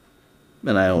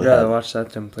 And I I'd only rather have, watch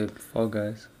that than play Fall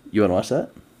Guys. You wanna watch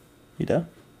that? You down?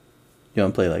 You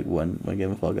wanna play like one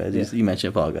game of Fall Guys? Yeah. You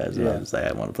mentioned Fall Guys, and I Yeah. was like,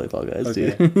 I wanna play Fall Guys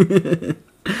Okay. too.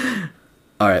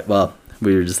 Alright, well,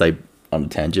 we were just like on a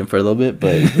tangent for a little bit,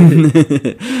 but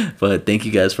but thank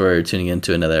you guys for tuning in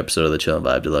to another episode of the Chillin'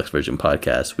 Vibe Deluxe Version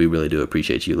podcast. We really do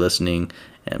appreciate you listening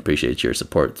and appreciate your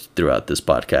support throughout this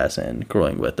podcast and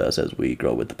growing with us as we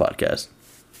grow with the podcast.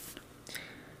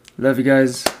 Love you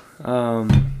guys.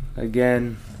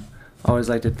 Again, I always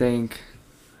like to thank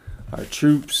our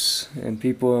troops and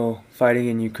people fighting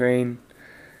in Ukraine.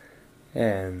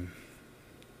 And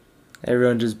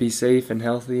everyone just be safe and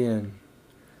healthy, and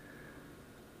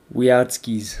we out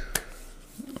skis.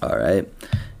 All right.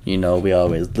 You know, we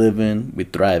always living, we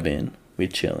thriving, we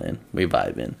chilling, we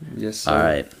vibing. Yes, sir. All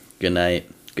right. Good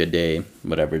night, good day,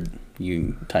 whatever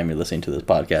time you're listening to this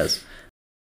podcast.